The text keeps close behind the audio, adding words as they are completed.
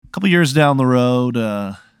couple years down the road,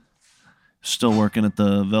 still working at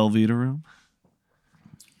the Velveeta Room.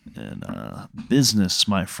 And business,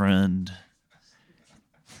 my friend,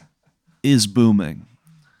 is booming.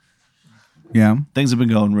 Yeah. Things have been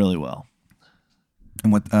going really well.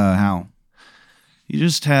 And what? How? You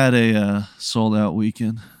just had a sold out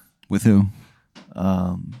weekend. With who?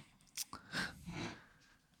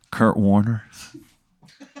 Kurt Warner.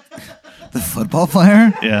 The football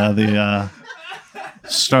player? Yeah, the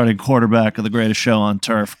starting quarterback of the greatest show on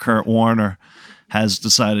turf, Kurt Warner, has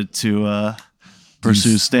decided to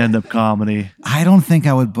pursue stand-up comedy. I don't think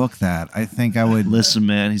I would book that. I think I would... Listen,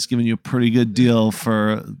 man, he's giving you a pretty good deal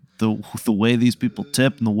for the way these people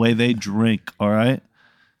tip and the way they drink, all right?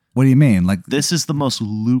 What do you mean? Like, this is the most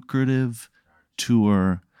lucrative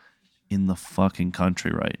tour in the fucking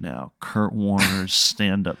country right now. Kurt Warner's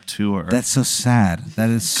stand-up tour. That's so sad. That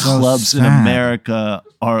is so Clubs sad. in America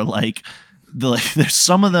are like there's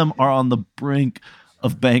some of them are on the brink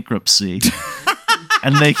of bankruptcy.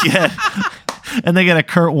 and they get a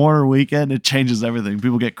Kurt Warner weekend. It changes everything.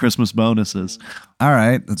 People get Christmas bonuses. All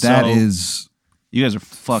right. That is... You guys are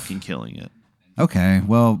fucking killing it. Okay.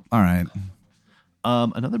 Well, all right.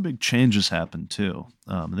 Another big change has happened too.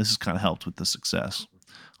 And this has kind of helped with the success,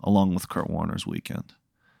 along with Kurt Warner's weekend.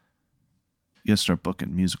 You guys start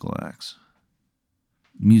booking musical acts.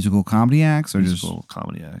 Musical comedy acts or musical just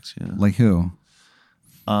comedy acts? Yeah. Like who?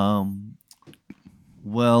 No,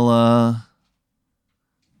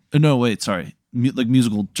 wait, sorry. Like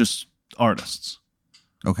musical, just artists.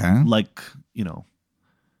 Okay. Like,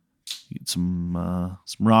 some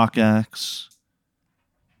rock acts,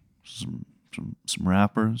 some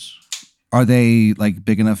rappers. Are they like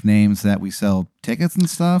big enough names that we sell tickets and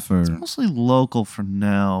stuff, or it's mostly local for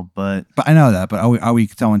now? But I know that. But are we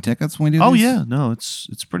selling tickets when we do? Oh this? yeah, no, it's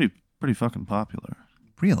pretty fucking popular.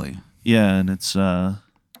 Really? Yeah, and it's got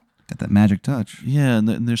that magic touch. Yeah, and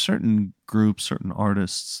there's certain groups, certain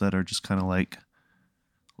artists that are just kind of like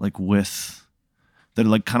that are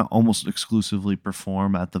like kind of almost exclusively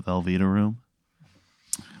perform at the Velveeta Room.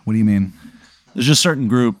 What do you mean? There's just certain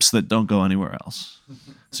groups that don't go anywhere else.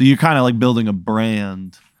 So you're kind of like building a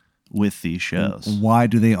brand with these shows. Why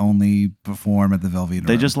do they only perform at the Velveeta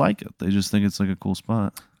They Room? just like it. They just think it's like a cool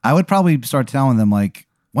spot. I would probably start telling them, like,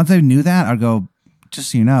 once I knew that, I'd go,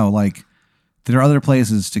 just so you know, like, there are other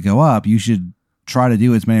places to go up. You should try to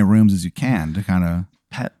do as many rooms as you can to kind of...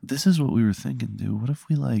 Pat, this is what we were thinking, dude. What if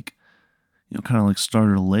we like, kind of like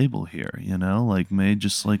started a label here, like made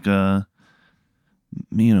just like a...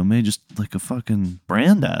 made just like a fucking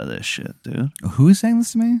brand out of this shit, dude. Who is saying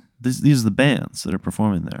this to me? These are the bands that are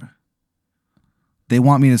performing there. They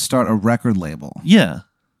want me to start a record label. Yeah.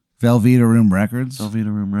 Velveeta Room Records?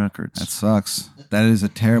 Velveeta Room Records. That sucks. That is a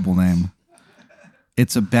terrible name.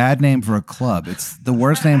 It's a bad name for a club. It's the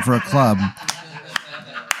worst name for a club.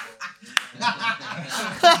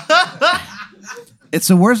 It's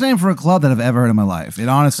the worst name for a club that I've ever heard in my life. It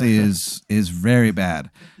honestly is very bad.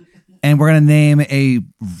 And we're going to name a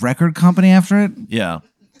record company after it? Yeah.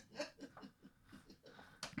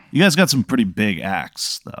 You guys got some pretty big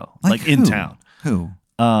acts, though. Like in town. Who?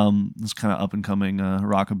 This kind of up-and-coming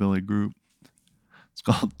rockabilly group. It's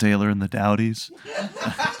called Taylor and the Dowdies.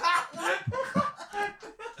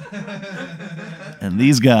 And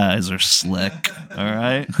these guys are slick, all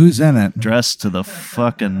right? Who's in it? Dressed to the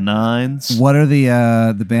fucking nines. What are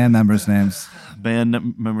the band members' names?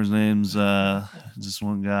 Band members' names, just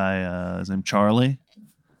one guy, his name Charlie.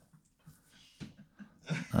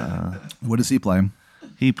 What does he play?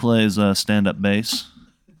 He plays stand-up bass.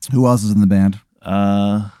 Who else is in the band?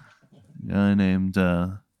 A guy named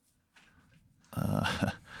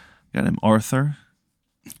Arthur.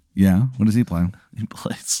 Yeah. What does he play? He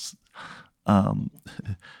plays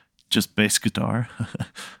just bass guitar.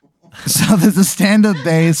 So there's a stand-up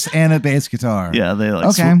bass and a bass guitar. Yeah, they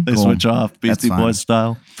like cool. switch off Beastie Boys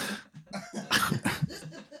style.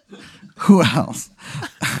 Who else?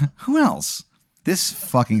 Who else? This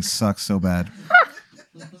fucking sucks so bad.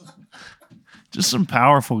 Just some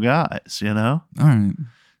powerful guys, All right.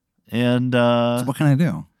 And so what can I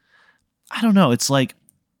do? I don't know. It's like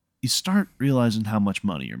you start realizing how much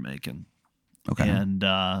money you're making. Okay. And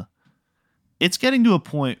it's getting to a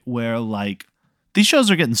point where like these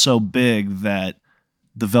shows are getting so big that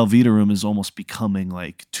the Velveeta Room is almost becoming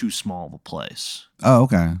like too small of a place. Oh,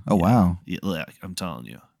 okay. Oh, wow. Yeah, I'm telling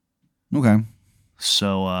you. Okay.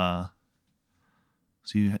 So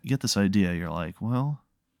you get this idea. You're like, well,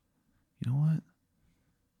 you know what?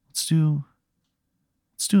 Let's do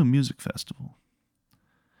a music festival.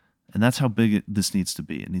 And that's how big this needs to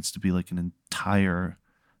be. It needs to be like an entire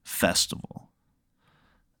festival.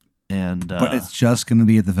 And But it's just going to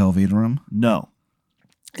be at the Velveeta Room? no,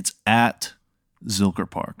 it's at Zilker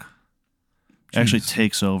Park. It actually Jeez.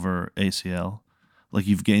 takes over ACL. Like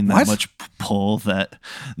you've gained that What? much pull that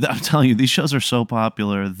I'm telling you, these shows are so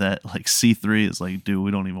popular that like C3 is like, dude,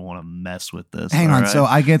 we don't even want to mess with this. Hang all on. right? So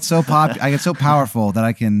I get so powerful that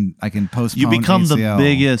I can postpone. You become the ACL.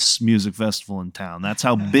 biggest music festival in town. That's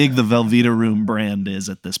how big the Velveeta Room brand is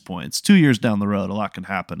at this point. It's 2 years down the road. A lot can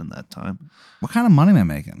happen in that time. What kind of money am I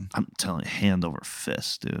making? I'm telling you, hand over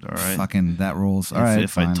fist, dude. All right. Fucking that rules. All right.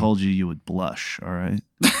 If I fine. told you, you would blush. All right.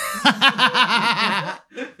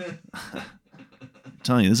 I'm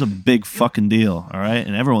telling you, this is a big fucking deal. All right,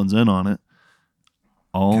 and everyone's in on it.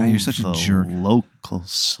 All God, you're such a the jerk. local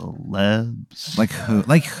celebs. Like who?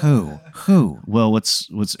 Like who? Who? Well, what's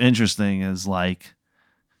interesting is like,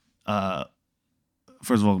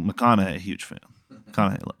 first of all, McConaughey, huge fan.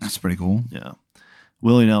 McConaughey loves. That's pretty cool. Yeah.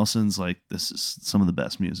 Willie Nelson's like, this is some of the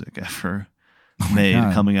best music ever made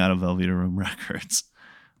God. coming out of Velveeta Room Records.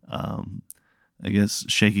 I guess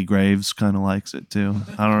Shaky Graves kind of likes it too.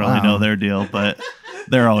 I don't really Wow. know their deal, but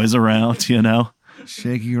they're always around, you know?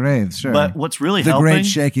 Shaky Graves, sure. But what's really the helping, great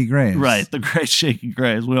Shaky Graves. right? The great Shaky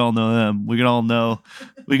Graves. We all know them. We can all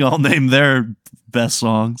name their best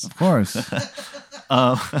songs. Of course.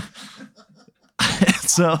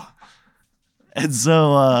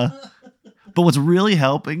 But what's really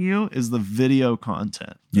helping you is the video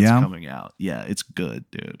content that's Yeah? coming out. Yeah, it's good,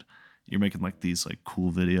 dude. You're making like these like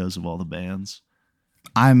cool videos of all the bands.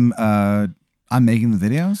 I'm making the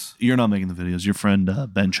videos. You're not making the videos. Your friend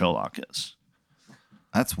Ben Cholak is.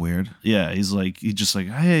 That's weird. Yeah, he's just like,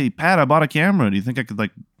 hey, Pat, I bought a camera. Do you think I could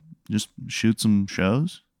like just shoot some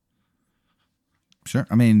shows? Sure.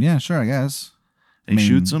 I mean, yeah, sure. I guess. And he I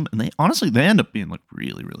mean- shoots them, and they end up being like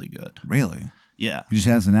really, really good. Really, Yeah, he just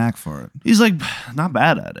has a knack for it. he's like not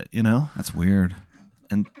bad at it, you know. That's weird.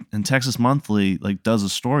 And Texas Monthly like does a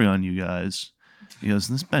story on you guys. He goes,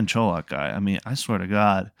 this Ben Cholak guy. I mean, I swear to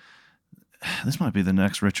God, this might be the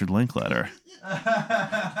next Richard Linklater.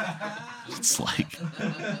 It's like,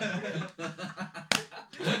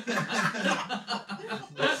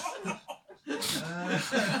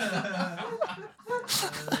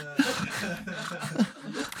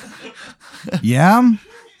 Yeah.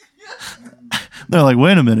 they're like,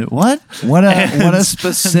 wait a minute, what? What a And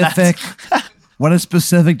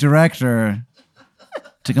specific director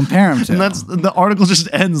to compare him to. And that's the article just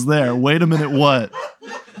ends there. Wait a minute, what?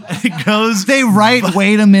 And it goes. They write.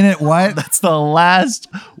 Wait a minute. What? That's the last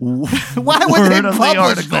Why would word they of the publish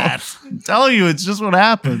article. that? I'm telling you, it's just what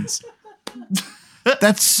happens.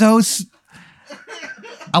 That's so.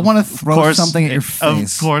 I want to throw something at your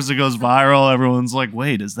face. Of course, it goes viral. Everyone's like,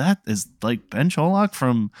 "Wait, is like Ben Cholak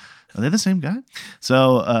from? Are they the same guy?"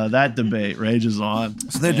 So that debate rages on.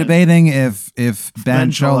 So they're debating if Ben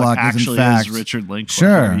Cholak is in actually fact. is Richard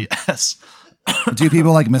Linklater. Sure. Yes. Do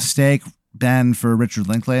people like mistake Ben for Richard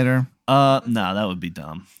Linklater? No, that would be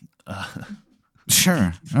dumb.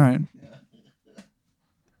 Sure. All right.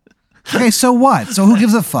 Okay, so what? So who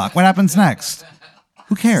gives a fuck? What happens next?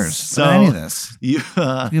 Who cares about any of this? You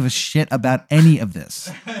Who give a shit about any of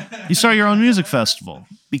this? you start your own music festival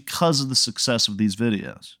because of the success of these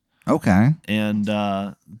videos. Okay. And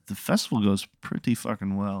the festival goes pretty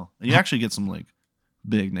fucking well. And you actually get some like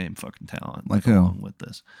big name fucking talent. Like who? Along with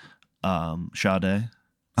this. Sade.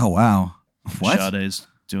 Oh wow. What? Sade's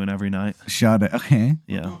doing every night. Sade. Okay.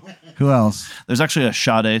 Yeah. Who else? There's actually a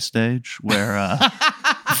Sade stage where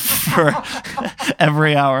for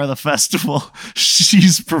every hour of the festival,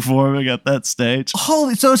 she's performing at that stage.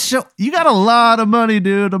 Holy so You got a lot of money,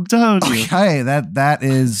 dude. I'm telling you. okay. That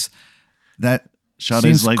Sade's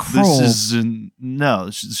seems like, cruel. Sade's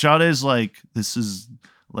like, this is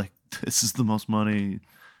the most money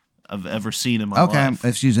I've ever seen in my Okay. life.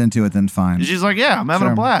 If she's into it, then fine. And she's like, yeah, I'm having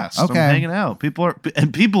Sure. a blast. Okay. I'm hanging out. People,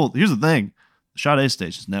 here's the thing. The Sade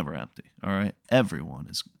stage is never empty. All right. Everyone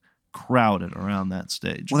is crowded around that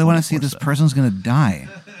stage. Well, they want to see if this 24/7. person's gonna die.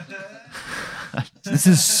 This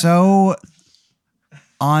is so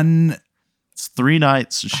It's 3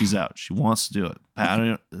 nights. She's out. She wants to do it.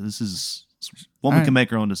 This is woman All can right. make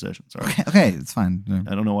her own decisions. All right. okay. It's fine. Yeah.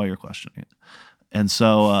 I don't know why you're questioning it. And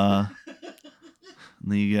so and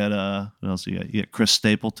then you get what else you get? You get Chris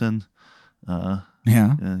Stapleton. Yeah.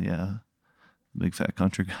 Yeah. Big fat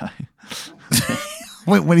country guy.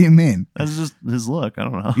 Wait, what do you mean? That's just his look. I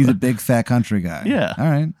don't know. He's a big fat country guy. Yeah. All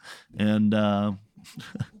right. And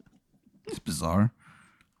It's bizarre.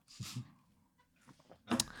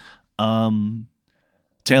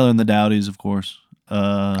 Taylor and the Dowdies, of course.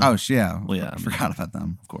 Oh, yeah. well, yeah, I I mean- forgot about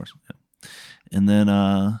them. Of course. Yeah. And then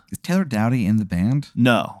Is Taylor Dowdy in the band?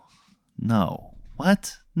 no.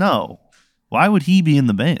 What? No. Why would he be in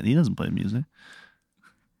the band? He doesn't play music.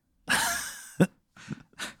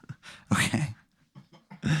 Okay.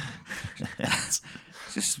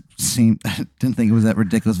 Just seemed. I didn't think it was that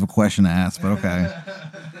ridiculous of a question to ask, but okay.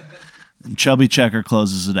 Chubby Checker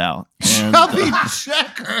closes it out. And, Chubby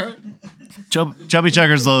Checker. Chubby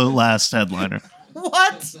Checker's the last headliner.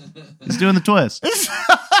 What? He's doing the twist.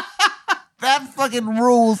 That fucking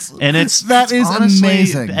rules. And it's honestly,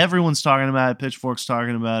 amazing. Everyone's talking about it. Pitchfork's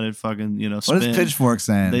talking about it. Fucking, Spin. What is Pitchfork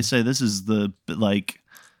saying? They say this is the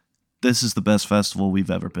best festival we've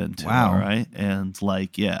ever been to. Wow. All right. And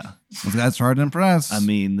yeah. Those guys hard to impress. I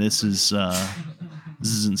mean, this is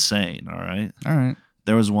insane. All right. All right.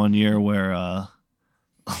 There was one year where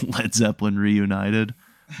Led Zeppelin reunited,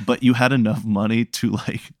 but you had enough money to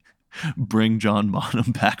bring John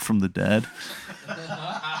Bonham back from the dead.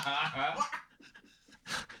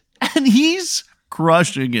 And he's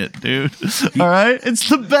crushing it, dude. All right? It's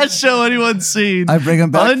the best show anyone's seen. I bring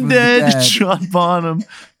him back from the Undead dead. John Bonham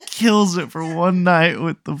kills it for one night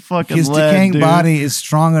with the fucking His lead, decaying dude. body is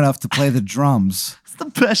strong enough to play the drums. It's the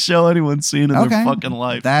best show anyone's seen in their fucking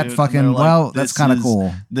life. That dude. fucking, And they're like, well, that's "This kind of is-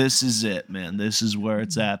 cool. This is it, man. This is where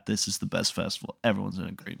it's at. This is the best festival. Everyone's in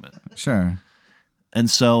agreement. Sure. And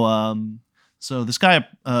so this guy,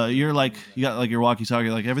 you got your walkie-talkie,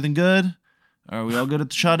 everything good? Are we all good at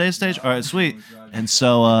the Sade stage? All right, sweet. And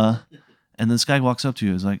so, and this guy walks up to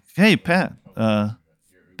you. He's like, "Hey, Pat,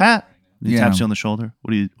 Pat." He taps you on the shoulder.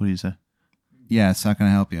 What do you say? Yes, how can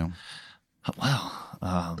I help you?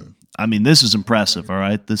 Well, I mean, this is impressive. All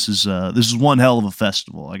right, this is one hell of a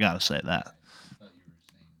festival. I gotta say that.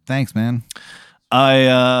 Thanks, man.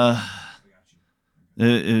 Have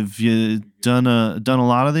you done a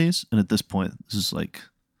lot of these? And at this point, this is a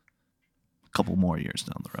couple more years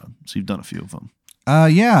down the road. So you've done a few of them.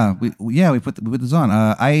 Yeah, we put this on.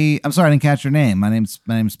 I'm sorry I didn't catch your name. My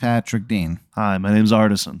name's Patrick Dean. Hi, my name's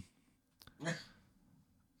Artisan.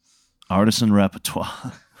 Artisan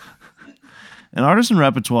Repertoire. And Artisan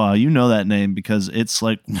Repertoire, you know that name because it's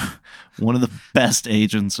one of the best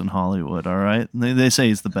agents in Hollywood, all right? And they say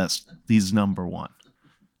he's the best. He's number one.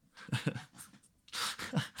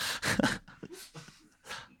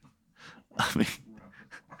 I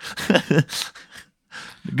mean,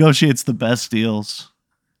 negotiates the best deals.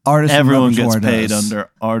 Artisan Everyone Repertoire gets paid does. under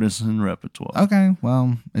Artisan Repertoire. Okay,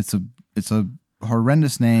 well, it's a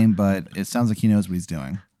horrendous name, but it sounds like he knows what he's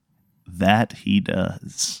doing. That he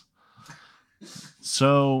does.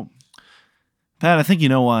 So, Pat, I think you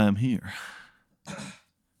know why I'm here.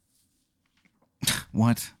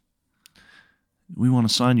 What? We want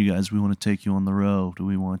to sign you guys. We want to take you on the road.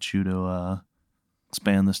 We want you to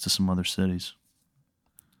expand this to some other cities.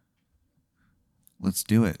 Let's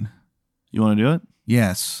do it. You want to do it?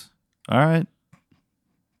 Yes. All right.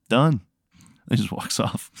 Done. He just walks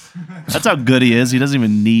off. That's how good he is. He doesn't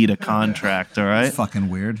even need a contract, all right? It's fucking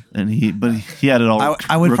weird. And he had it all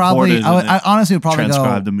I would probably, recorded I and honestly would probably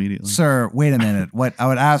transcribed go, immediately. "Sir, wait a minute." What I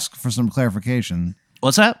would ask for some clarification.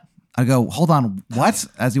 What's that? I'd go, "Hold on, what?"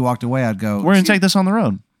 As he walked away, I'd go, We're going to take this on the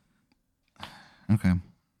road. "Okay,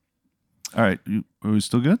 All right. Are we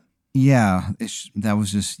still good? yeah." That was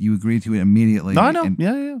just you agreed to it immediately. No, I know. and-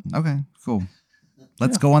 Yeah. Okay, cool.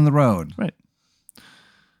 Let's go on the road. Right.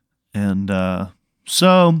 And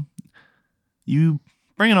so you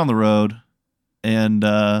bring it on the road, and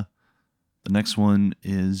the next one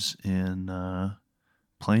is in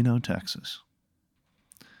Plano, Texas.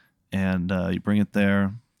 And you bring it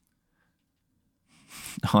there.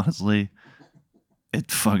 Honestly, it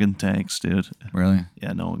fucking tanks, dude. Really?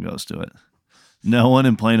 Yeah, no one goes to it. No one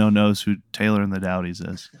in Plano knows who Taylor and the Dowdies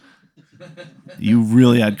is. You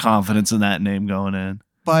really had confidence in that name going in.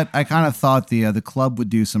 But I kind of thought the club would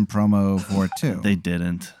do some promo for it too. They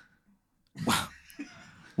didn't.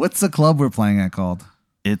 What's the club we're playing at called?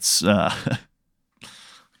 It's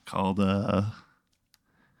called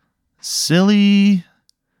Silly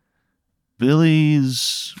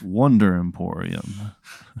Billy's Wonder Emporium.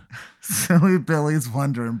 Silly Billy's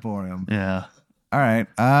Wonder Emporium. Yeah. All right.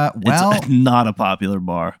 Well, It's not a popular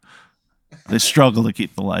bar. They struggle to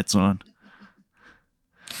keep the lights on.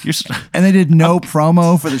 and they did no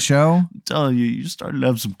promo for the show. I'm telling you, you started to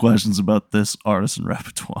have some questions about this Artisan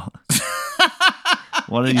Repertoire.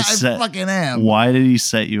 What did he I set? fucking am. Why did he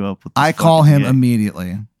set you up with this I call fucking him gig?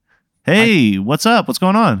 immediately. Hey, what's up? What's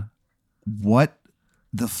going on? What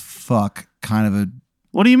the fuck kind of a...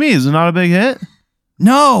 What do you mean? Is it not a big hit?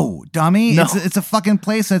 No, dummy. No. It's a fucking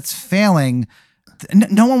place that's failing.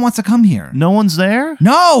 No one wants to come here. No one's there?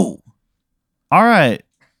 No. All right.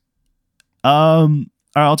 All right,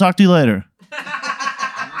 I'll talk to you later.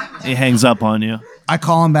 He hangs up on you. I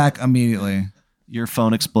call him back immediately. Your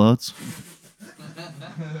phone explodes.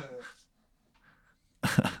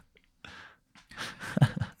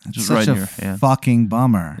 Just Such right a in your hand. fucking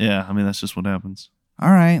bummer. Yeah, I mean that's just what happens.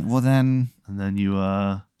 All right, well then. And then you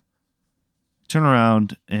turn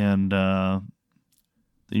around and then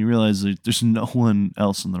you realize that there's no one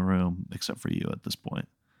else in the room except for you at this point.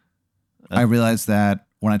 I realized that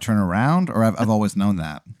when I turn around, or I've always known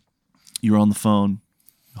that. You were on the phone,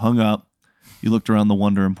 hung up. You looked around the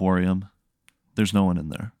Wonder Emporium. There's no one in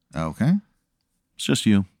there. Okay. It's just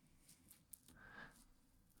you.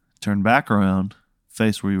 Turn back around,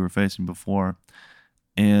 face where you were facing before,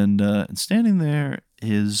 and standing there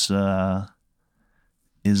is a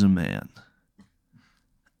man.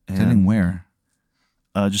 And, Standing where?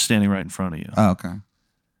 Just standing right in front of you. Oh, okay.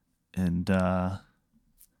 And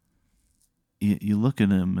you look at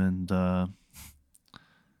him, and you're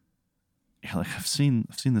like, I've seen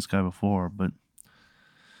this guy before, but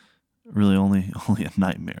really only in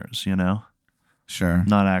nightmares, you know? Sure.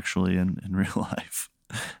 Not actually in real life.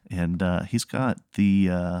 And he's got the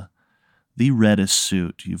reddest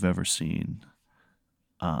suit you've ever seen.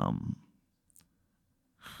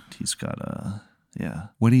 He's got yeah.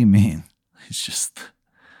 What do you mean? It's just,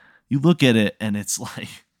 you look at it and it's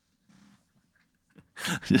like,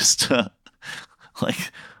 just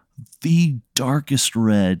like the darkest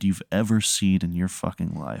red you've ever seen in your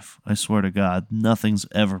fucking life. I swear to God, nothing's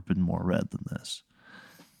ever been more red than this.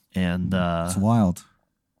 And It's wild.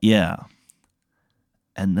 yeah.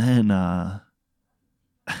 And then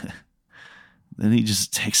then he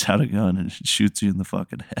just takes out a gun and shoots you in the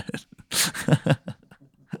fucking head.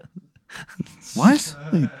 What?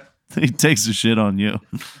 He takes a shit on you.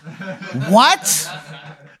 What?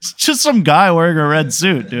 It's just some guy wearing a red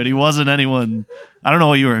suit, dude. He wasn't anyone. I don't know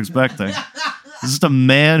what you were expecting. It's just a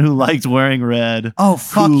man who liked wearing red. Oh,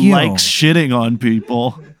 fuck who you. likes shitting on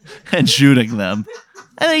people and shooting them.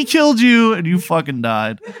 And he killed you and you fucking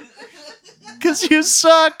died. Because you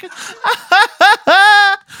suck.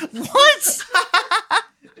 What?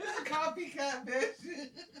 Copycat, bitch.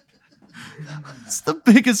 It's the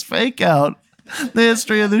biggest fake out in the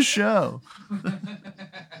history of this show.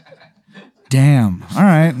 Damn. All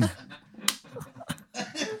right.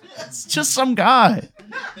 It's just some guy.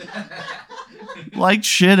 Like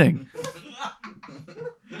shitting.